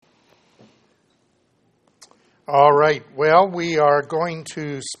All right. Well, we are going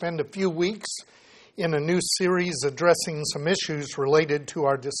to spend a few weeks in a new series addressing some issues related to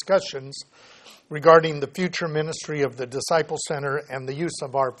our discussions regarding the future ministry of the Disciple Center and the use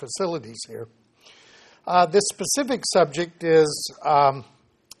of our facilities here. This specific subject is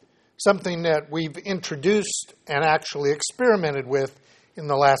something that we've introduced and actually experimented with in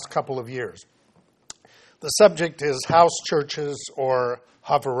the last couple of years. The subject is house churches or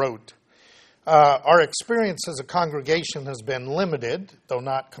Haverot. Our experience as a congregation has been limited, though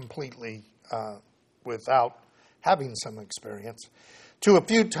not completely without having some experience, to a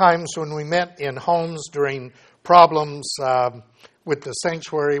few times when we met in homes during problems with the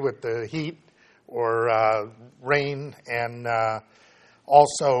sanctuary, with the heat or rain, and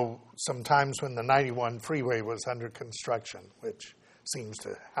also sometimes when the 91 freeway was under construction, which seems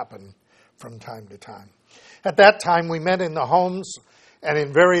to happen from time to time. At that time, we met in the homes and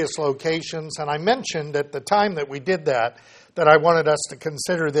in various locations, and I mentioned at the time that we did that I wanted us to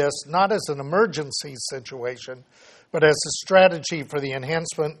consider this not as an emergency situation, but as a strategy for the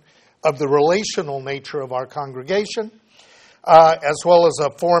enhancement of the relational nature of our congregation, as well as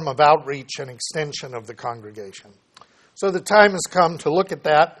a form of outreach and extension of the congregation. So the time has come to look at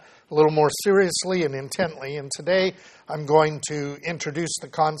that a little more seriously and intently, and today I'm going to introduce the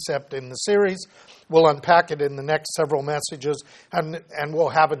concept in the series. We'll unpack it in the next several messages, and we'll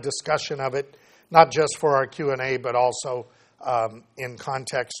have a discussion of it, not just for our Q&A, but also in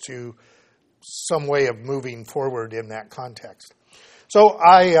context to some way of moving forward in that context. So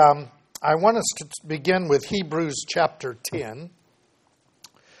I want us to begin with Hebrews chapter 10,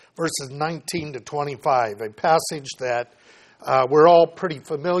 verses 19 to 25, a passage that we're all pretty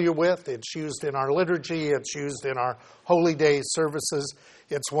familiar with. It's used in our liturgy. It's used in our Holy Day services.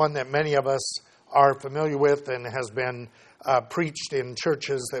 It's one that many of us are familiar with and has been preached in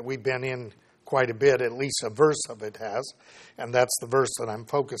churches that we've been in quite a bit. At least a verse of it has, and that's the verse that I'm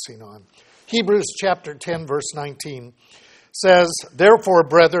focusing on. Hebrews chapter 10, verse 19 says, "Therefore,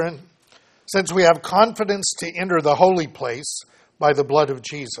 brethren, since we have confidence to enter the holy place by the blood of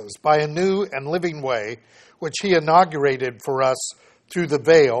Jesus, by a new and living way, which he inaugurated for us through the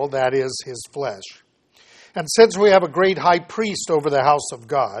veil, that is, his flesh. And since we have a great high priest over the house of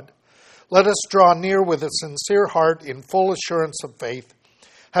God, let us draw near with a sincere heart in full assurance of faith,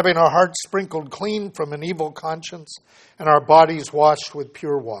 having our hearts sprinkled clean from an evil conscience and our bodies washed with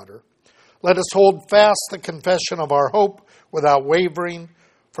pure water. Let us hold fast the confession of our hope without wavering,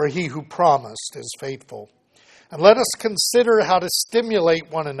 for he who promised is faithful. And let us consider how to stimulate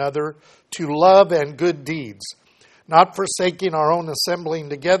one another to love and good deeds, not forsaking our own assembling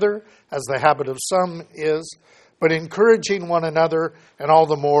together, as the habit of some is, but encouraging one another, and all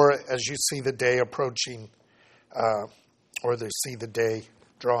the more as you see the day approaching, or they see the day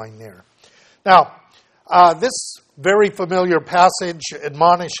drawing near." Now, this very familiar passage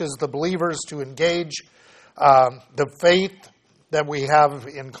admonishes the believers to engage the faith that we have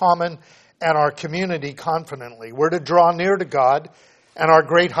in common and our community confidently. We're to draw near to God and our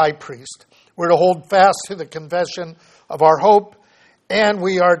great high priest. We're to hold fast to the confession of our hope, and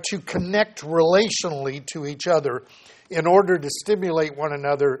we are to connect relationally to each other in order to stimulate one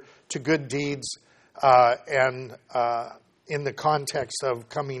another to good deeds and in the context of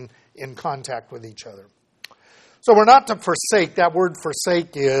coming in contact with each other. So we're not to forsake. That word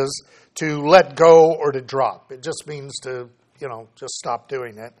forsake is to let go or to drop. It just means to, just stop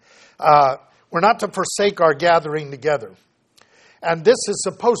doing it. We're not to forsake our gathering together. And this is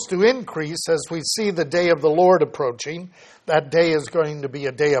supposed to increase as we see the day of the Lord approaching. That day is going to be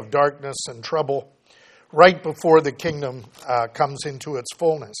a day of darkness and trouble right before the kingdom comes into its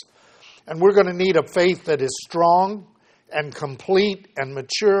fullness. And we're going to need a faith that is strong and complete and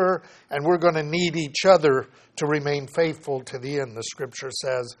mature, and we're going to need each other to remain faithful to the end. The scripture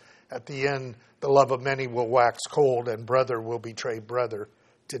says at the end, the love of many will wax cold, and brother will betray brother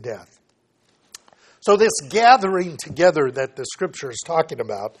to death. So this gathering together that the scripture is talking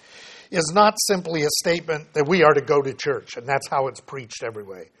about is not simply a statement that we are to go to church, and that's how it's preached every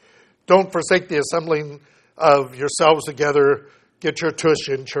way. Don't forsake the assembling of yourselves together. Get your tush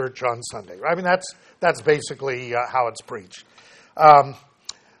in church on Sunday. I mean, that's basically how it's preached.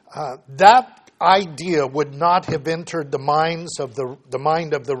 That idea would not have entered the mind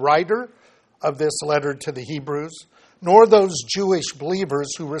of the writer of this letter to the Hebrews, nor those Jewish believers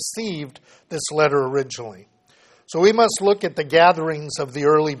who received this letter originally. So we must look at the gatherings of the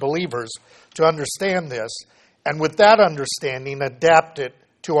early believers to understand this, and with that understanding, adapt it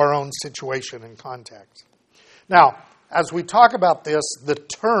to our own situation and context. Now, as we talk about this, the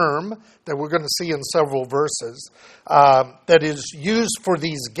term that we're going to see in several verses that is used for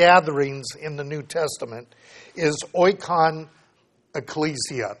these gatherings in the New Testament is oikon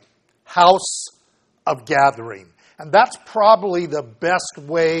ecclesia, house of gathering. And that's probably the best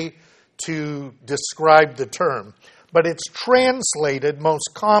way to describe the term. But it's translated most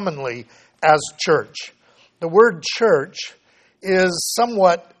commonly as church. The word church is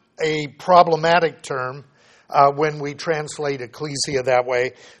somewhat a problematic term when we translate ecclesia that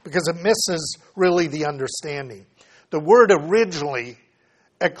way, because it misses really the understanding. The word originally,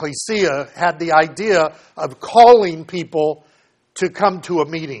 ecclesia, had the idea of calling people to come to a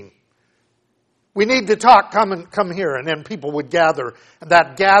meeting. We need to talk, come here, and then people would gather, and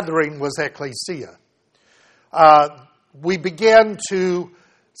that gathering was ecclesia. We began to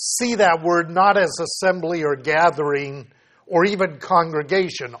see that word not as assembly or gathering or even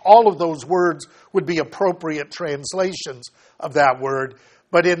congregation. All of those words would be appropriate translations of that word.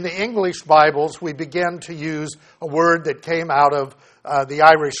 But in the English Bibles, we began to use a word that came out of the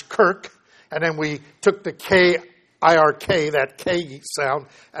Irish kirk, and then we took the K-I-R-K, that K sound,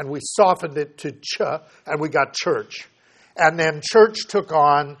 and we softened it to ch, and we got church. And then church took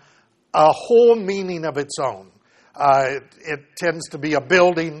on a whole meaning of its own. It tends to be a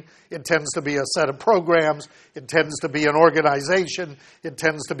building. It tends to be a set of programs. It tends to be an organization. It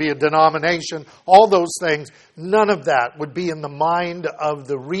tends to be a denomination. All those things, none of that would be in the mind of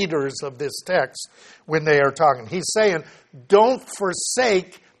the readers of this text when they are talking. He's saying, don't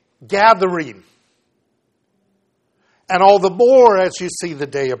forsake gathering. And all the more as you see the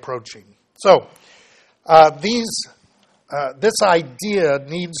day approaching. So, this idea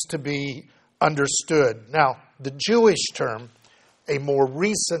needs to be understood. Now, the Jewish term, a more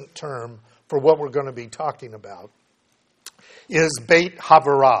recent term for what we're going to be talking about, is Beit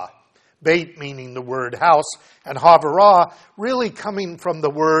Havarah. Beit meaning the word house, and Havarah really coming from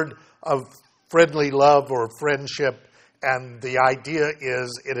the word of friendly love or friendship, and the idea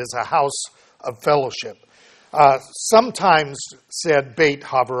is it is a house of fellowship. Sometimes said Beit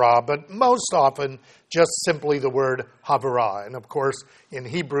Havarah, but most often just simply the word Havarah. And of course, in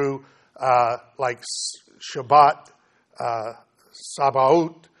Hebrew, like Shabbat,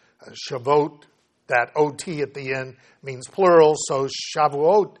 Sabaot, Shavuot, that OT at the end means plural, so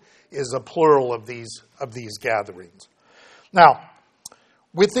Shavuot is a plural of these gatherings. Now,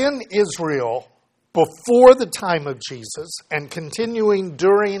 within Israel, before the time of Jesus and continuing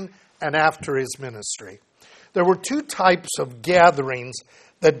during and after his ministry, there were two types of gatherings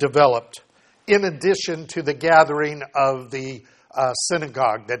that developed, in addition to the gathering of the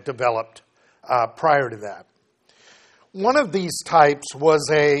synagogue that developed prior to that. One of these types was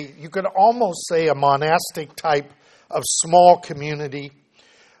you could almost say a monastic type of small community,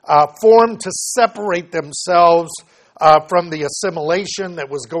 formed to separate themselves from the assimilation that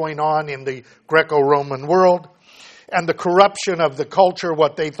was going on in the Greco-Roman world and the corruption of the culture,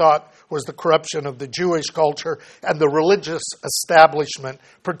 what they thought was the corruption of the Jewish culture and the religious establishment,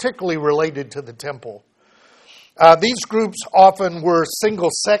 particularly related to the temple. These groups often were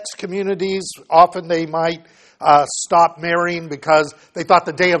single-sex communities. Often they might stop marrying because they thought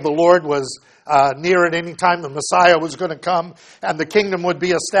the day of the Lord was near at any time. The Messiah was going to come and the kingdom would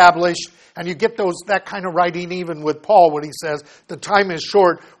be established. And you get that kind of writing even with Paul when he says the time is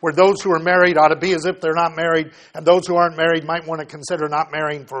short where those who are married ought to be as if they're not married, and those who aren't married might want to consider not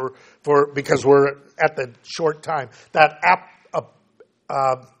marrying because we're at the short time. That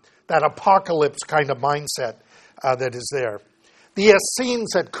apocalypse kind of mindset that is there. The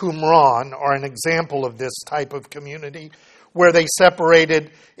Essenes at Qumran are an example of this type of community where they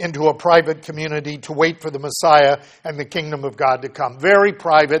separated into a private community to wait for the Messiah and the kingdom of God to come. Very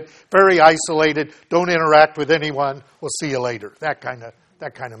private, very isolated, don't interact with anyone, we'll see you later. That kind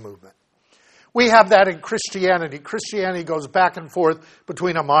of movement. We have that in Christianity. Christianity goes back and forth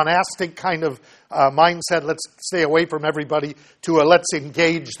between a monastic kind of mindset, let's stay away from everybody, to a let's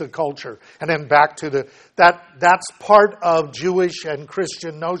engage the culture. And then back to that's part of Jewish and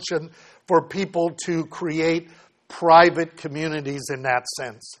Christian notion for people to create private communities in that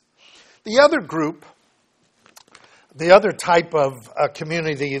sense. The other group, the other type of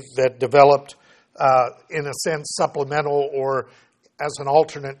community that developed, in a sense, supplemental or as an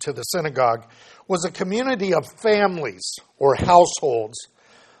alternate to the synagogue, was a community of families or households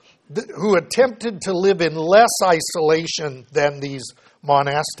who attempted to live in less isolation than these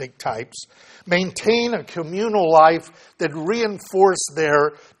monastic types, maintain a communal life that reinforced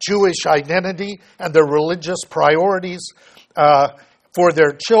their Jewish identity and their religious priorities for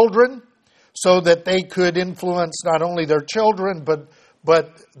their children, so that they could influence not only their children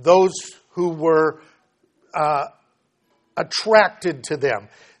but those who were attracted to them.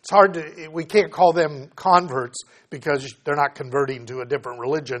 We can't call them converts because they're not converting to a different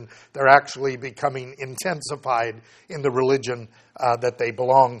religion. They're actually becoming intensified in the religion that they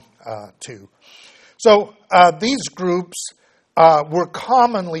belong to. So these groups were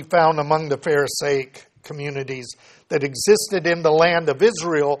commonly found among the Pharisaic communities that existed in the land of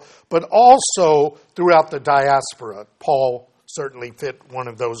Israel, but also throughout the diaspora. Paul certainly fit one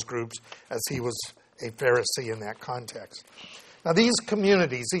of those groups as he was a Pharisee in that context. Now these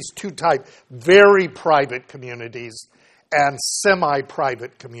communities, these two types, very private communities and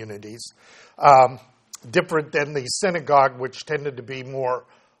semi-private communities, different than the synagogue, which tended to be more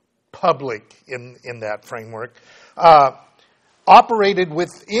public in that framework, operated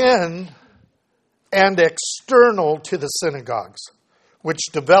within and external to the synagogues, which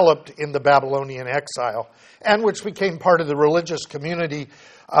developed in the Babylonian exile and which became part of the religious community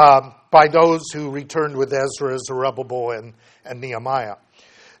by those who returned with Ezra, Zerubbabel, and Nehemiah.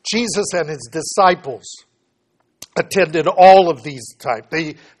 Jesus and his disciples attended all of these types.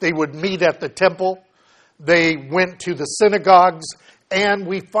 They would meet at the temple. They went to the synagogues. And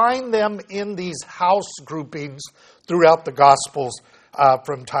we find them in these house groupings throughout the Gospels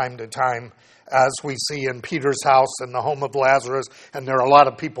from time to time, as we see in Peter's house and the home of Lazarus. And there are a lot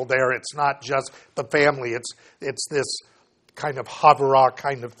of people there. It's not just the family. It's this kind of Havurah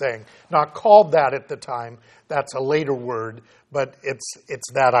kind of thing. Not called that at the time. That's a later word, but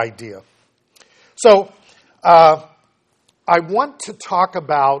it's that idea. So I want to talk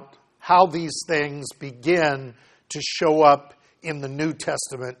about how these things begin to show up in the New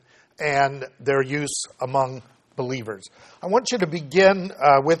Testament and their use among believers. I want you to begin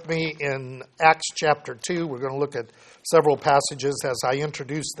with me in Acts chapter 2. We're going to look at several passages as I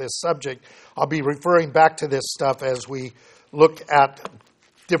introduce this subject. I'll be referring back to this stuff as we look at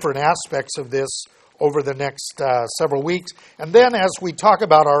different aspects of this over the next several weeks. And then as we talk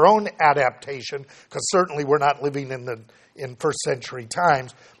about our own adaptation, because certainly we're not living in first century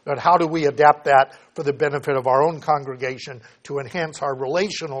times, but how do we adapt that for the benefit of our own congregation to enhance our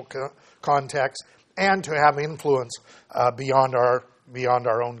relational context and to have influence beyond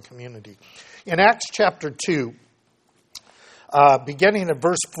our own community. In Acts chapter 2, beginning at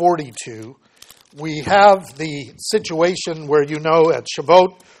verse 42, we have the situation where, at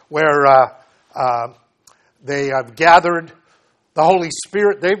Shavuot, where they have gathered the Holy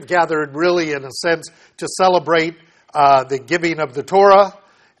Spirit. They've gathered really, in a sense, to celebrate the giving of the Torah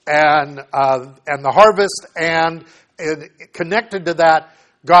and the harvest, and connected to that,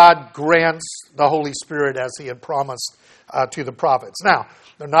 God grants the Holy Spirit as he had promised to the prophets. Now,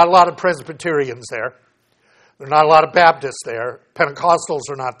 there are not a lot of Presbyterians there. There are not a lot of Baptists there. Pentecostals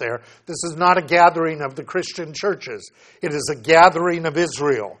are not there. This is not a gathering of the Christian churches. It is a gathering of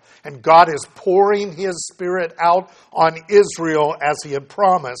Israel. And God is pouring his Spirit out on Israel as he had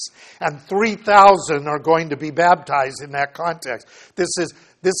promised. And 3,000 are going to be baptized in that context. This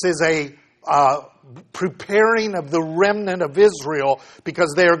is a preparing of the remnant of Israel,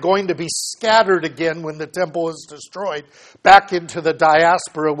 because they are going to be scattered again when the temple is destroyed back into the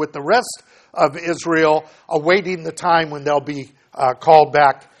diaspora with the rest of Israel, awaiting the time when they'll be called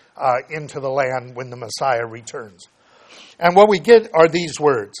back into the land when the Messiah returns. And what we get are these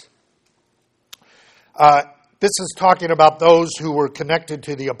words. This is talking about those who were connected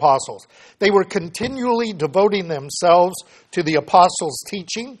to the apostles. They were continually devoting themselves to the apostles'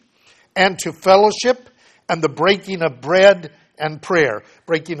 teaching and to fellowship and the breaking of bread and prayer.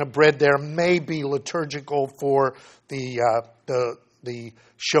 Breaking of bread there may be liturgical for the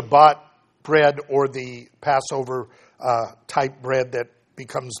Shabbat bread or the Passover type bread that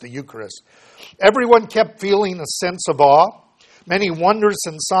becomes the Eucharist. Everyone kept feeling a sense of awe. Many wonders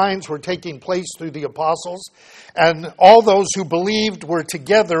and signs were taking place through the apostles, and all those who believed were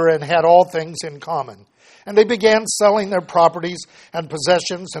together and had all things in common. And they began selling their properties and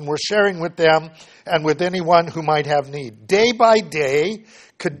possessions and were sharing with them and with anyone who might have need. Day by day,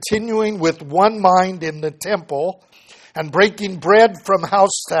 continuing with one mind in the temple and breaking bread from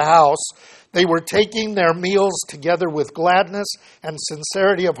house to house, they were taking their meals together with gladness and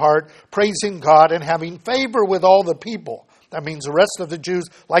sincerity of heart, praising God and having favor with all the people. That means the rest of the Jews,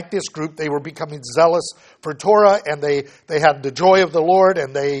 like this group, they were becoming zealous for Torah, and they had the joy of the Lord,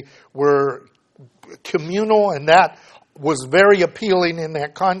 and they were communal, and that was very appealing in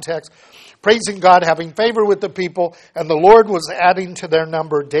that context. Praising God, having favor with the people, and the Lord was adding to their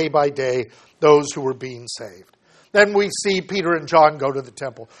number day by day those who were being saved. Then we see Peter and John go to the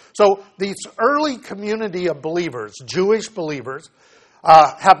temple. So this early community of believers, Jewish believers,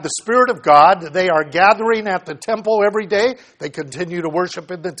 have the Spirit of God. They are gathering at the temple every day. They continue to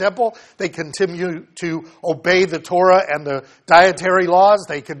worship in the temple. They continue to obey the Torah and the dietary laws.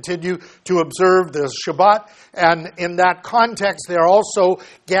 They continue to observe the Shabbat. And in that context, they're also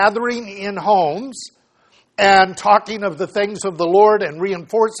gathering in homes and talking of the things of the Lord and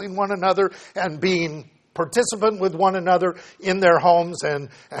reinforcing one another and being participant with one another in their homes and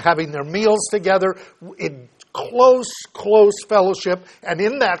having their meals together in close fellowship. And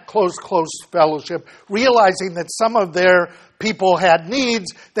in that close fellowship, realizing that some of their people had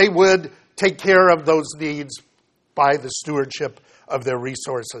needs, they would take care of those needs by the stewardship of their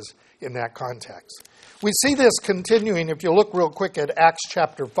resources in that context. We see this continuing. If you look real quick at Acts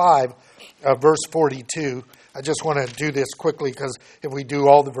chapter 5, verse 42. I just want to do this quickly because if we do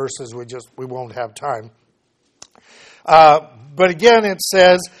all the verses, we won't have time. But again, it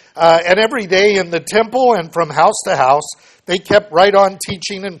says, and every day in the temple and from house to house, they kept right on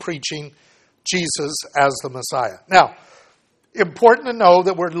teaching and preaching Jesus as the Messiah. Now, important to know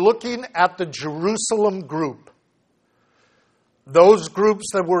that we're looking at the Jerusalem group. Those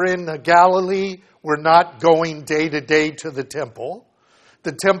groups that were in Galilee were not going day to day to the temple.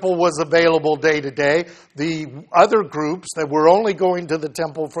 The temple was available day to day. The other groups that were only going to the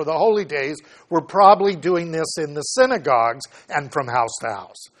temple for the holy days were probably doing this in the synagogues and from house to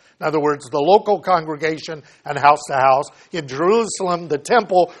house. In other words, the local congregation and house to house. In Jerusalem, the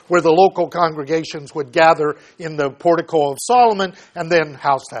temple where the local congregations would gather in the portico of Solomon, and then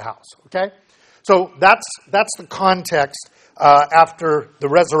house to house. Okay? So that's the context after the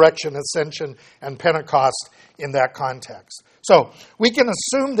resurrection, ascension, and Pentecost in that context. So we can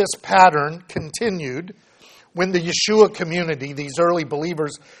assume this pattern continued when the Yeshua community, these early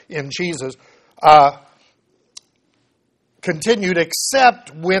believers in Jesus, continued,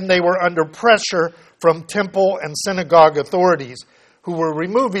 except when they were under pressure from temple and synagogue authorities who were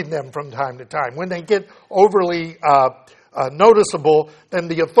removing them from time to time. When they get overly noticeable, then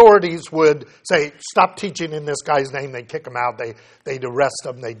the authorities would say, stop teaching in this guy's name. They'd kick him out. They'd arrest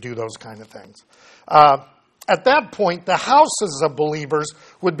him. They'd do those kind of things. At that point, the houses of believers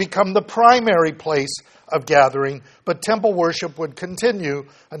would become the primary place of gathering, but temple worship would continue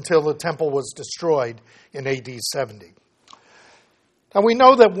until the temple was destroyed in AD 70. Now we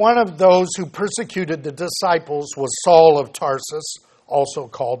know that one of those who persecuted the disciples was Saul of Tarsus, also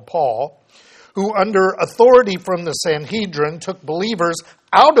called Paul, who under authority from the Sanhedrin took believers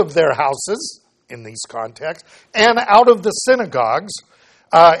out of their houses, in these contexts, and out of the synagogues,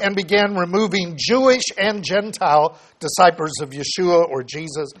 and began removing Jewish and Gentile disciples of Yeshua or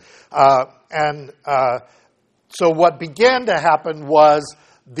Jesus. So what began to happen was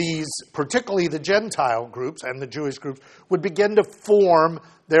these, particularly the Gentile groups and the Jewish groups, would begin to form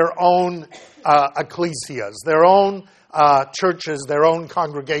their own ecclesias, their own churches, their own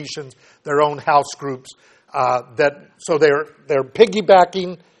congregations, their own house groups. So they're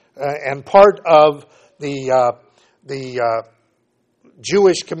piggybacking and part of the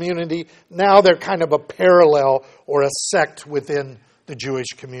Jewish community. Now they're kind of a parallel or a sect within the Jewish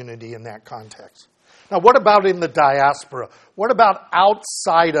community in that context. Now, what about in the diaspora? What about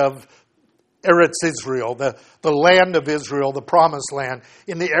outside of Eretz Israel, the land of Israel, the promised land,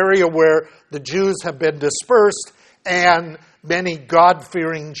 in the area where the Jews have been dispersed and many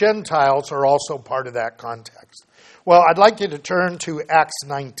God-fearing Gentiles are also part of that context? Well, I'd like you to turn to Acts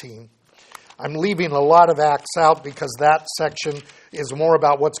 19. I'm leaving a lot of Acts out because that section is more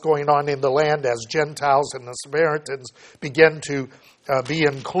about what's going on in the land as Gentiles and the Samaritans begin to be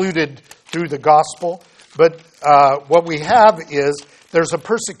included through the gospel. But what we have is there's a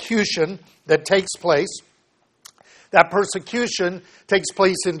persecution that takes place. That persecution takes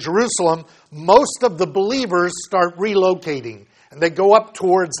place in Jerusalem. Most of the believers start relocating, and they go up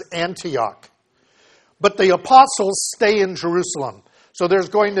towards Antioch. But the apostles stay in Jerusalem. So there's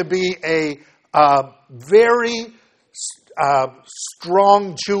going to be a very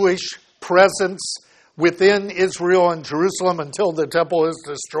strong Jewish presence within Israel and Jerusalem until the temple is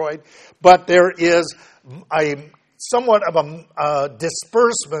destroyed. But there is somewhat of a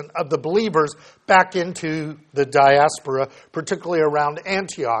disbursement of the believers back into the diaspora, particularly around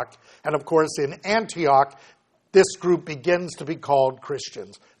Antioch. And of course, in Antioch, this group begins to be called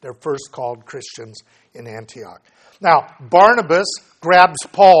Christians. They're first called Christians in Antioch. Now, Barnabas grabs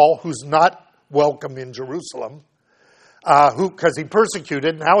Paul, who's not welcome in Jerusalem, because he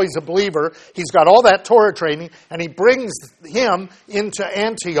persecuted. Now he's a believer. He's got all that Torah training, and he brings him into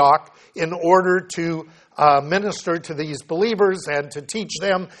Antioch in order to minister to these believers and to teach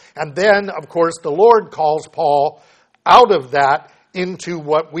them. And then, of course, the Lord calls Paul out of that into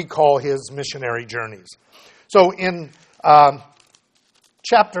what we call his missionary journeys. So in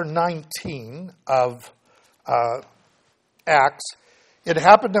chapter 19 of Acts, it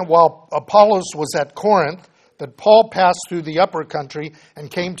happened that while Apollos was at Corinth, that Paul passed through the upper country and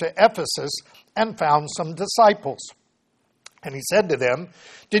came to Ephesus and found some disciples. And he said to them,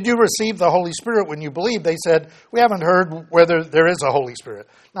 "Did you receive the Holy Spirit when you believed?" They said, "We haven't heard whether there is a Holy Spirit."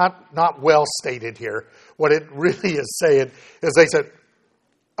 Not well stated here. What it really is saying is they said,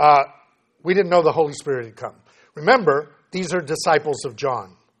 we didn't know the Holy Spirit had come. Remember, these are disciples of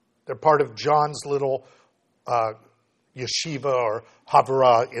John. They're part of John's little yeshiva or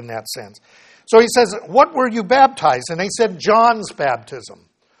havara in that sense. So he says, "What were you baptized?" And they said, "John's baptism."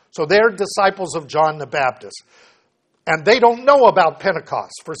 So they're disciples of John the Baptist. And they don't know about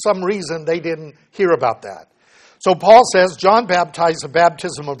Pentecost. For some reason, they didn't hear about that. So Paul says, John baptized a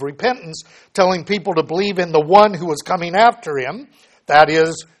baptism of repentance, telling people to believe in the one who was coming after him, that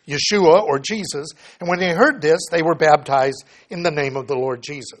is, Yeshua or Jesus. And when they heard this, they were baptized in the name of the Lord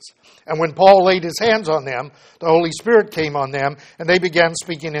Jesus. And when Paul laid his hands on them, the Holy Spirit came on them, and they began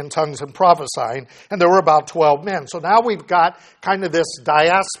speaking in tongues and prophesying. And there were about 12 men. So now we've got kind of this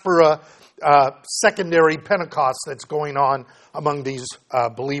diaspora secondary Pentecost that's going on among these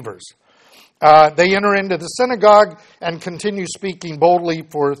believers. They enter into the synagogue and continue speaking boldly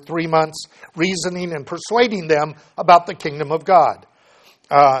for 3 months, reasoning and persuading them about the kingdom of God.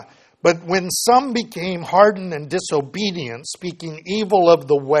 But when some became hardened and disobedient, speaking evil of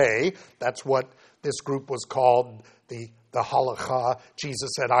the way, that's what this group was called, the halakha.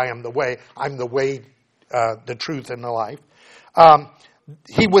 Jesus said, "I am the way. I'm the way, the truth, and the life."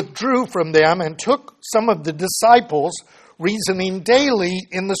 He withdrew from them and took some of the disciples, reasoning daily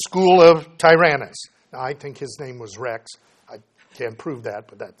in the school of Tyrannus. Now, I think his name was Rex. I can't prove that,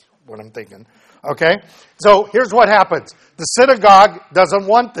 but that's what I'm thinking. Okay? So here's what happens. The synagogue doesn't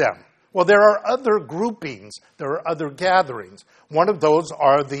want them. Well, there are other groupings. There are other gatherings. One of those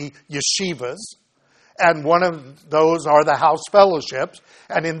are the yeshivas, and one of those are the house fellowships.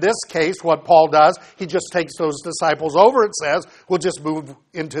 And in this case, what Paul does, he just takes those disciples over, it says, we'll just move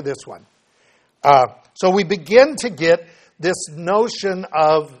into this one. So we begin to get this notion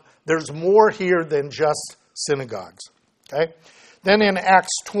of there's more here than just synagogues. Okay? Then in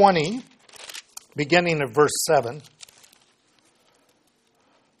Acts 20, beginning at verse 7,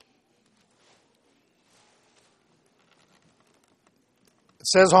 it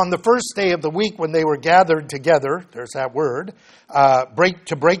says, "On the first day of the week when they were gathered together," there's that word,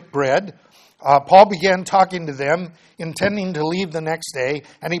 to break bread, Paul began talking to them, intending to leave the next day,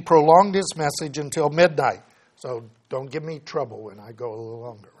 and he prolonged his message until midnight. So don't give me trouble when I go a little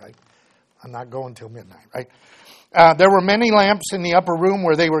longer, right? I'm not going till midnight, right? There were many lamps in the upper room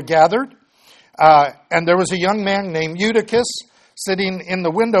where they were gathered, and there was a young man named Eutychus sitting in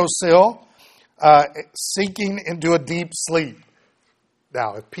the windowsill, sinking into a deep sleep.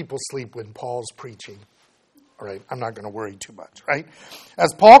 Now, if people sleep when Paul's preaching, all right, I'm not going to worry too much, right?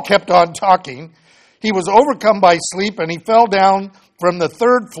 As Paul kept on talking, he was overcome by sleep, and he fell down from the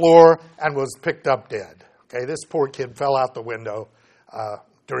 3rd floor and was picked up dead. Okay, this poor kid fell out the window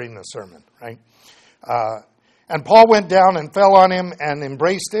during the sermon, right? And Paul went down and fell on him and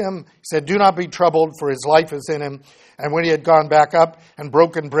embraced him. He said, "Do not be troubled, for his life is in him." And when he had gone back up and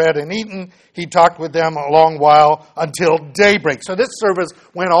broken bread and eaten, he talked with them a long while until daybreak. So this service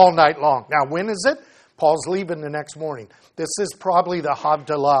went all night long. Now, when is it? Paul's leaving the next morning. This is probably the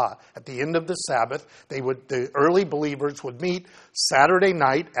Havdalah. At the end of the Sabbath, the early believers would meet Saturday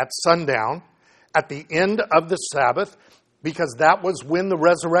night at sundown at the end of the Sabbath, because that was when the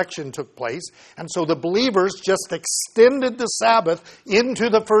resurrection took place. And so the believers just extended the Sabbath into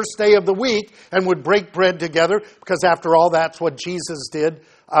the first day of the week and would break bread together, because after all, that's what Jesus did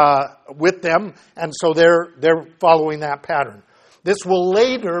with them. And so they're following that pattern. This will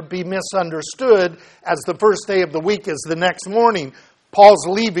later be misunderstood as the first day of the week is the next morning. Paul's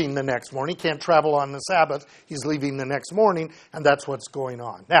leaving the next morning. He can't travel on the Sabbath. He's leaving the next morning, and that's what's going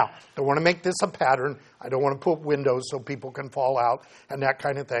on. Now, I don't want to make this a pattern. I don't want to put windows so people can fall out and that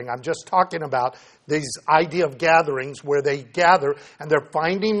kind of thing. I'm just talking about this idea of gatherings where they gather, and they're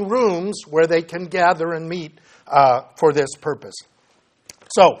finding rooms where they can gather and meet for this purpose.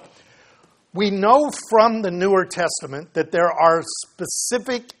 So, we know from the Newer Testament that there are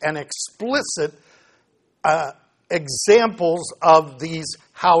specific and explicit examples of these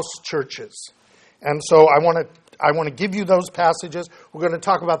house churches. And so I want to give you those passages. We're going to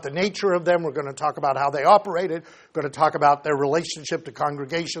talk about the nature of them. We're going to talk about how they operated. We're going to talk about their relationship to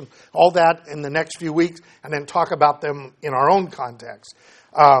congregation, all that in the next few weeks, and then talk about them in our own context.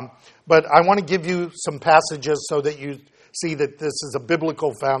 But I want to give you some passages so that you see that this is a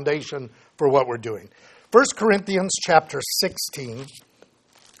biblical foundation for what we're doing. 1 Corinthians chapter 16.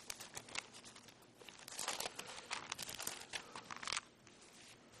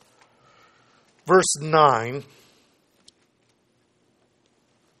 verse 9.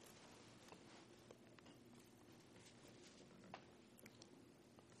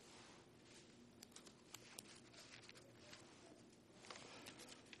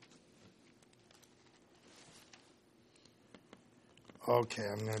 Okay,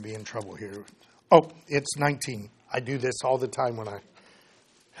 I'm going to be in trouble here. Oh, it's 19. I do this all the time when I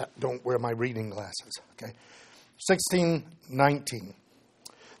don't wear my reading glasses. Okay, 16:19.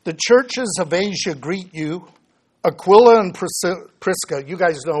 The churches of Asia greet you. Aquila and Prisca. You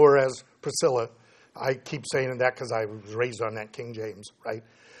guys know her as Priscilla. I keep saying that because I was raised on that King James, right?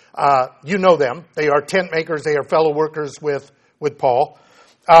 You know them. They are tent makers. They are fellow workers with Paul.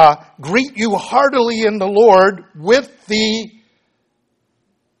 Greet you heartily in the Lord with the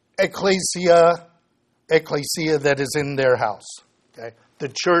ecclesia that is in their house. Okay, the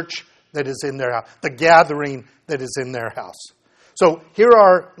church that is in their house, the gathering that is in their house. So here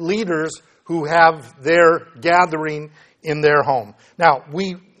are leaders who have their gathering in their home. Now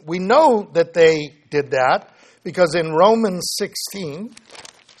we know that they did that because in Romans 16,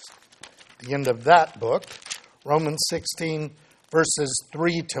 the end of that book, Romans 16 verses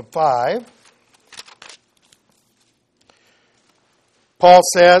 3 to 5. Paul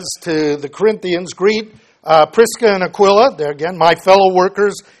says to the Corinthians, greet Prisca and Aquila, there again, my fellow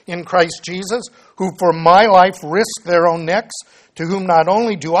workers in Christ Jesus, who for my life risked their own necks, to whom not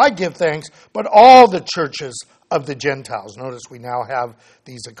only do I give thanks, but all the churches of the Gentiles. Notice we now have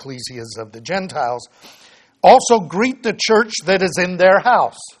these ecclesias of the Gentiles. Also greet the church that is in their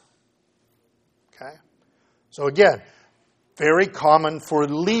house. Okay? So again, very common for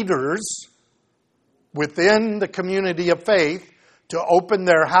leaders within the community of faith to open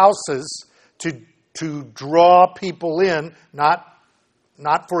their houses to draw people in, not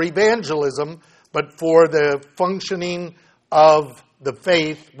for evangelism, but for the functioning of the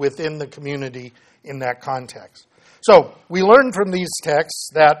faith within the community in that context. So we learn from these texts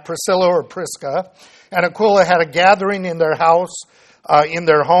that Priscilla or Prisca and Aquila had a gathering in their house, in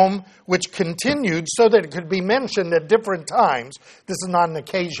their home, which continued so that it could be mentioned at different times. This is not an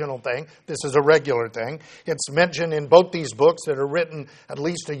occasional thing. This is a regular thing. It's mentioned in both these books that are written at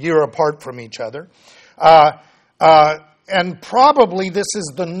least a year apart from each other. And probably this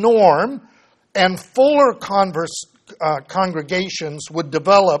is the norm, and fuller congregations would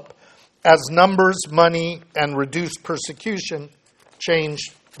develop as numbers, money, and reduced persecution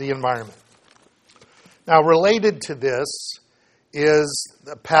changed the environment. Now, related to this is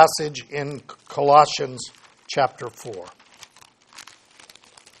the passage in Colossians chapter 4.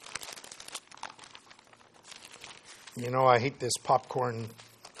 You know, I hate this popcorn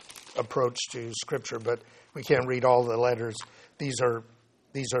approach to Scripture, but we can't read all the letters. These are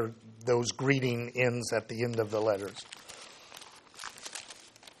those greeting ends at the end of the letters.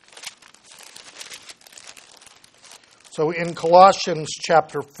 So in Colossians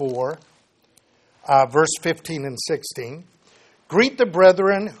chapter 4, verse 15 and 16, greet the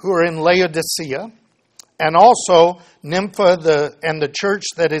brethren who are in Laodicea, and also Nympha and the church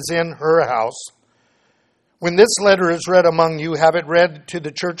that is in her house. When this letter is read among you, have it read to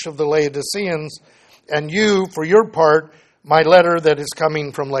the church of the Laodiceans, and you, for your part, my letter that is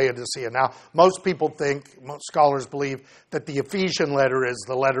coming from Laodicea. Now, most scholars believe that the Ephesian letter is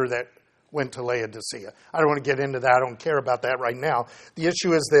the letter that went to Laodicea. I don't want to get into that. I don't care about that right now. The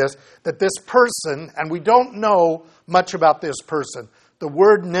issue is this, that this person, and we don't know much about this person, the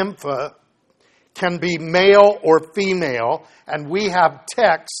word Nympha can be male or female, and we have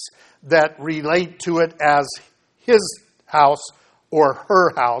texts that relate to it as his house or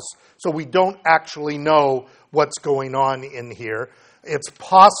her house, so we don't actually know what's going on in here. It's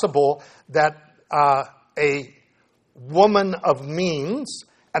possible that a woman of means,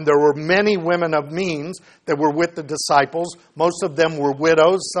 and there were many women of means that were with the disciples. Most of them were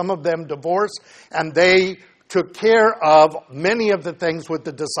widows, some of them divorced, and they took care of many of the things with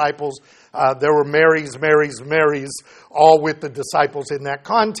the disciples. There were Marys, all with the disciples in that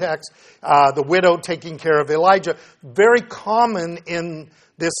context. The widow taking care of Elijah. Very common in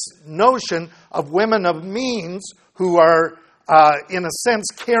this notion of women of means who are, in a sense,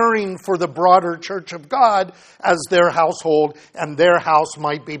 caring for the broader church of God as their household, and their house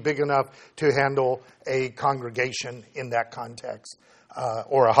might be big enough to handle a congregation in that context,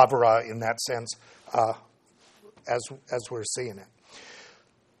 or a havara in that sense, as we're seeing it.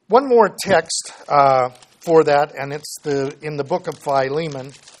 One more text for that, and it's in the book of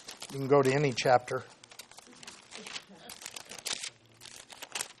Philemon. You can go to any chapter.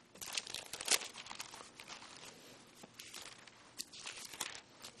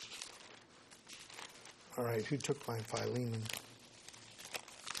 All right, who took my Philemon?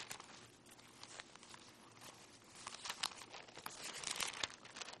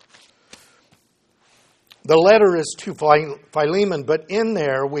 the letter is to Philemon, but in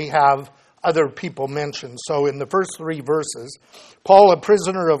there we have other people mentioned. So in the first 3 verses, Paul, a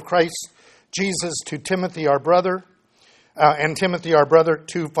prisoner of Christ Jesus, to Timothy our brother, and Timothy our brother,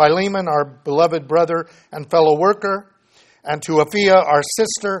 to Philemon our beloved brother and fellow worker, and to Apphia our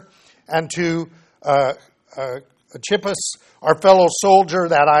sister, and to Archippus our fellow soldier,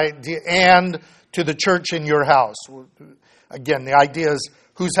 and to the church in your house. Again, the idea is,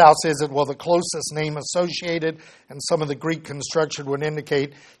 whose house is it? Well, the closest name associated, and some of the Greek construction would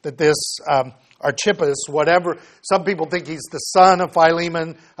indicate that this Archippus, whatever, some people think he's the son of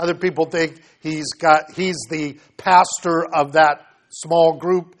Philemon, other people think he's the pastor of that small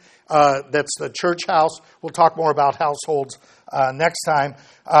group that's the church house. We'll talk more about households next time.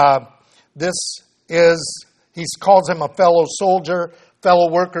 He calls him a fellow soldier, fellow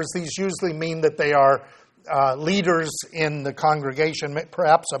workers. These usually mean that they are leaders in the congregation,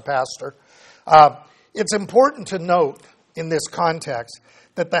 perhaps a pastor. It's important to note in this context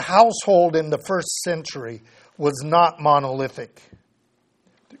that the household in the first century was not monolithic.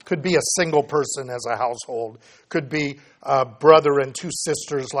 It could be a single person as a household. Could be a brother and 2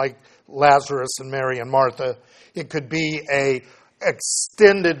 sisters like Lazarus and Mary and Martha. It could be a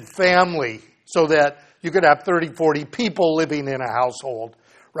extended family so that you could have 30, 40 people living in a household,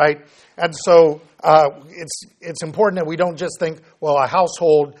 right? And so it's important that we don't just think, well, a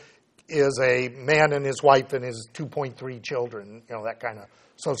household is a man and his wife and his 2.3 children, that kind of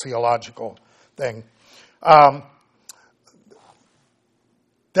sociological thing.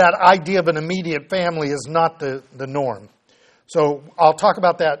 That idea of an immediate family is not the norm. So I'll talk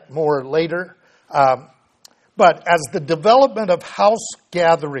about that more later. But as the development of house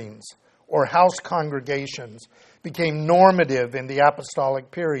gatherings or house congregations became normative in the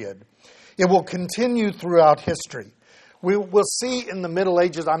apostolic period, it will continue throughout history. We will see in the Middle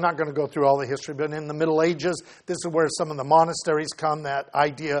Ages, I'm not going to go through all the history, but in the Middle Ages, this is where some of the monasteries come, that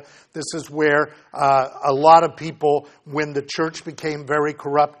idea. This is where a lot of people, when the church became very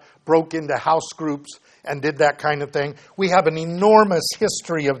corrupt, broke into house groups and did that kind of thing. We have an enormous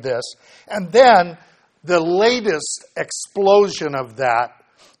history of this. And then the latest explosion of that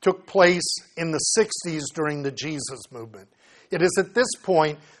took place in the 60s during the Jesus movement. It is at this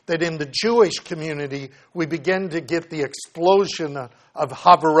point that in the Jewish community, we begin to get the explosion of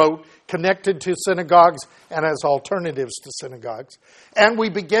Havarot connected to synagogues and as alternatives to synagogues. And we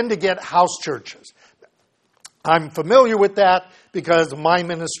begin to get house churches. I'm familiar with that because my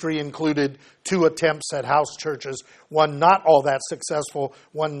ministry included 2 attempts at house churches, one not all that successful,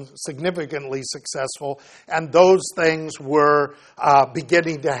 one significantly successful, and those things were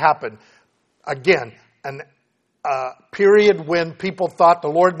beginning to happen. Again, an period when people thought the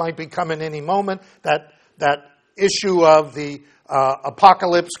Lord might be coming any moment, that issue of the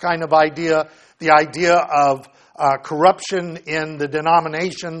apocalypse kind of idea, the idea of corruption in the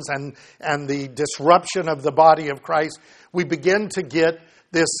denominations and the disruption of the body of Christ, we begin to get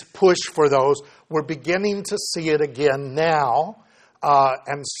this push for those. We're beginning to see it again now,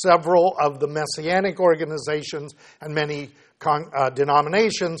 and several of the Messianic organizations and many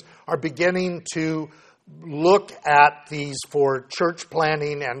denominations are beginning to look at these for church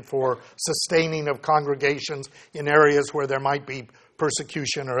planning and for sustaining of congregations in areas where there might be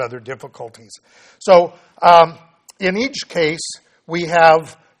persecution or other difficulties. So in each case, we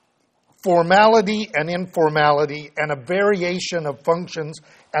have formality and informality and a variation of functions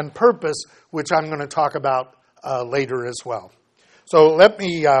and purpose, which I'm going to talk about later as well. So let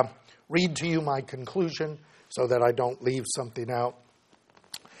me read to you my conclusion so that I don't leave something out.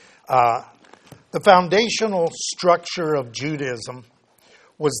 The foundational structure of Judaism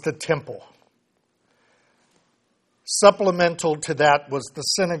was the temple. Supplemental to that was the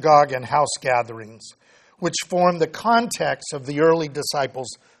synagogue and house gatherings, which formed the context of the early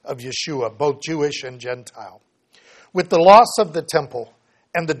disciples of Yeshua, both Jewish and Gentile. With the loss of the temple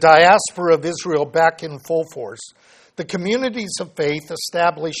and the diaspora of Israel back in full force, the communities of faith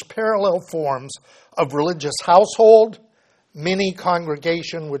established parallel forms of religious household, mini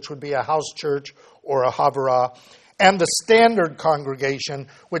congregation, which would be a house church or a havara, and the standard congregation,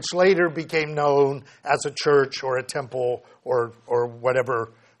 which later became known as a church or a temple or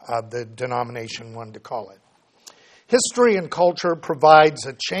whatever the denomination wanted to call it. History and culture provides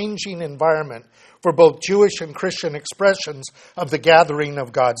a changing environment for both Jewish and Christian expressions of the gathering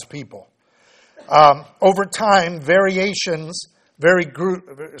of God's people. Over time, various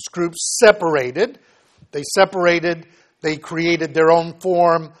groups separated. They created their own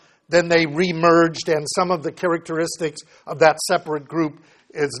form, then they remerged, and some of the characteristics of that separate group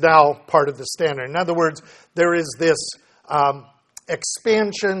is now part of the standard. In other words, there is this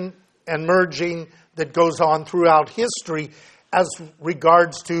expansion and merging that goes on throughout history as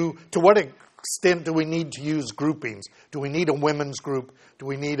regards to what extent do we need to use groupings? Do we need a women's group? Do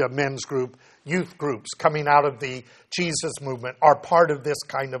we need a men's group? Youth groups coming out of the Jesus movement are part of this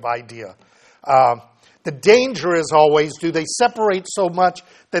kind of idea. The danger is always, do they separate so much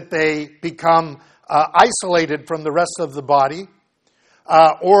that they become isolated from the rest of the body?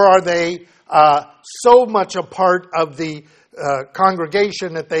 Or are they so much a part of the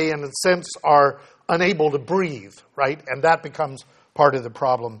congregation that they, in a sense, are unable to breathe, right? And that becomes part of the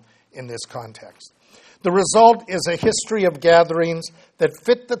problem in this context. The result is a history of gatherings that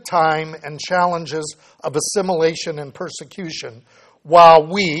fit the time and challenges of assimilation and persecution, while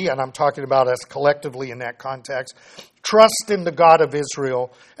we, and I'm talking about us collectively in that context, trust in the God of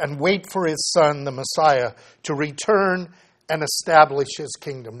Israel and wait for his Son, the Messiah, to return and establish his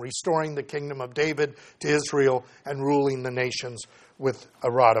kingdom, restoring the kingdom of David to Israel and ruling the nations with a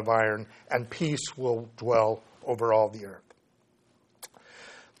rod of iron, and peace will dwell over all the earth.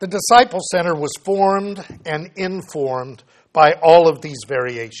 The Disciple Center was formed and informed by all of these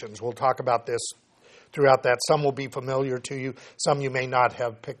variations. We'll talk about this throughout that. Some will be familiar to you. Some you may not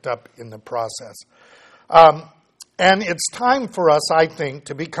have picked up in the process. And it's time for us, I think,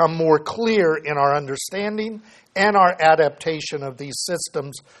 to become more clear in our understanding and our adaptation of these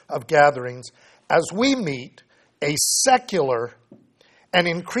systems of gatherings as we meet a secular and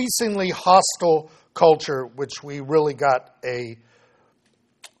increasingly hostile culture, which we really got a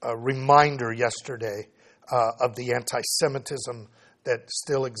reminder yesterday of the anti-Semitism that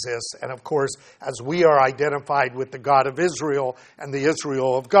still exists. And of course, as we are identified with the God of Israel and the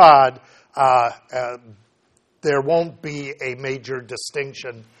Israel of God, there won't be a major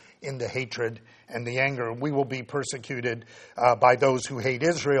distinction in the hatred and the anger. We will be persecuted by those who hate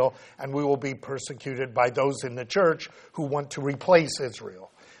Israel, and we will be persecuted by those in the church who want to replace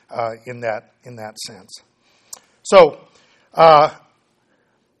Israel in that sense. So,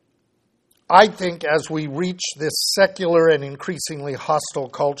 I think as we reach this secular and increasingly hostile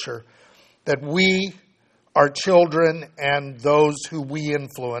culture, that we, our children, and those who we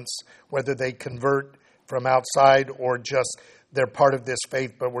influence, whether they convert from outside or just they're part of this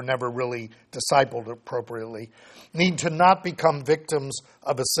faith but were never really discipled appropriately, need to not become victims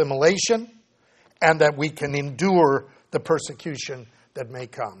of assimilation, and that we can endure the persecution that may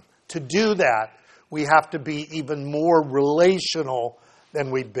come. To do that, we have to be even more relational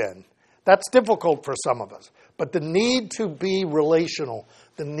than we've been. That's difficult for some of us. But the need to be relational,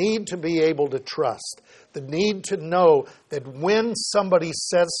 the need to be able to trust, the need to know that when somebody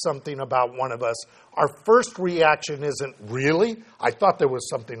says something about one of us, our first reaction isn't, really? I thought there was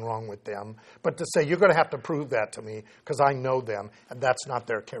something wrong with them. But to say, you're going to have to prove that to me because I know them, and that's not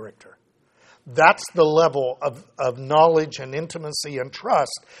their character. That's the level of knowledge and intimacy and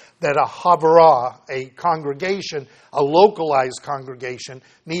trust that a Havarah, a congregation, a localized congregation,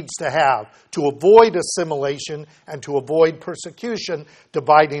 needs to have to avoid assimilation and to avoid persecution,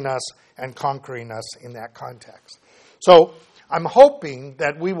 dividing us and conquering us in that context. So I'm hoping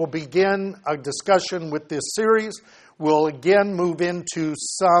that we will begin a discussion with this series. We'll again move into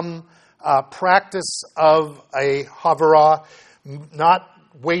some practice of a Havarah, not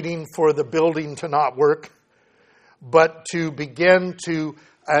waiting for the building to not work, but to begin to,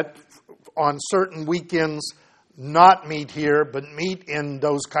 on certain weekends, not meet here, but meet in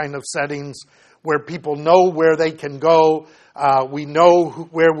those kind of settings where people know where they can go. We know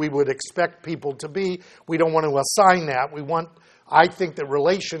where we would expect people to be. We don't want to assign that. I think that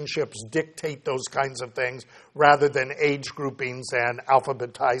relationships dictate those kinds of things rather than age groupings and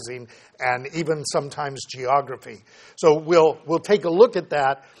alphabetizing and even sometimes geography. So we'll take a look at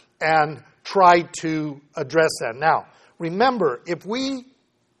that and try to address that. Now, remember, if we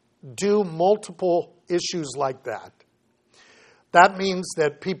do multiple issues like that, that means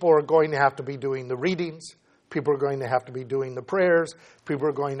that people are going to have to be doing the readings. People are going to have to be doing the prayers. People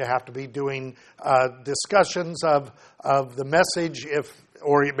are going to have to be doing discussions of the message,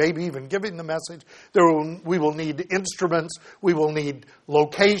 or maybe even giving the message. We will need instruments. We will need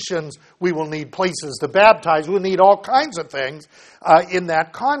locations. We will need places to baptize. We'll need all kinds of things in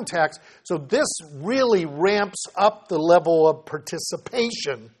that context. So this really ramps up the level of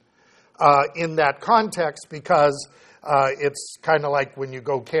participation in that context, because it's kind of like when you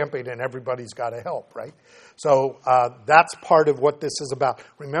go camping and everybody's got to help, right? So that's part of what this is about.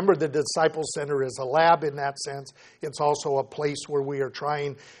 Remember, the Disciple Center is a lab in that sense. It's also a place where we are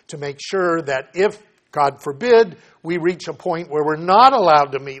trying to make sure that if, God forbid, we reach a point where we're not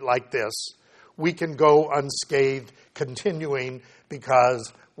allowed to meet like this, we can go unscathed, continuing,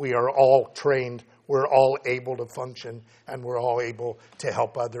 because we are all trained, we're all able to function, and we're all able to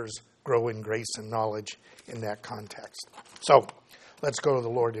help others grow in grace and knowledge in that context. So let's go to the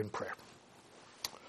Lord in prayer.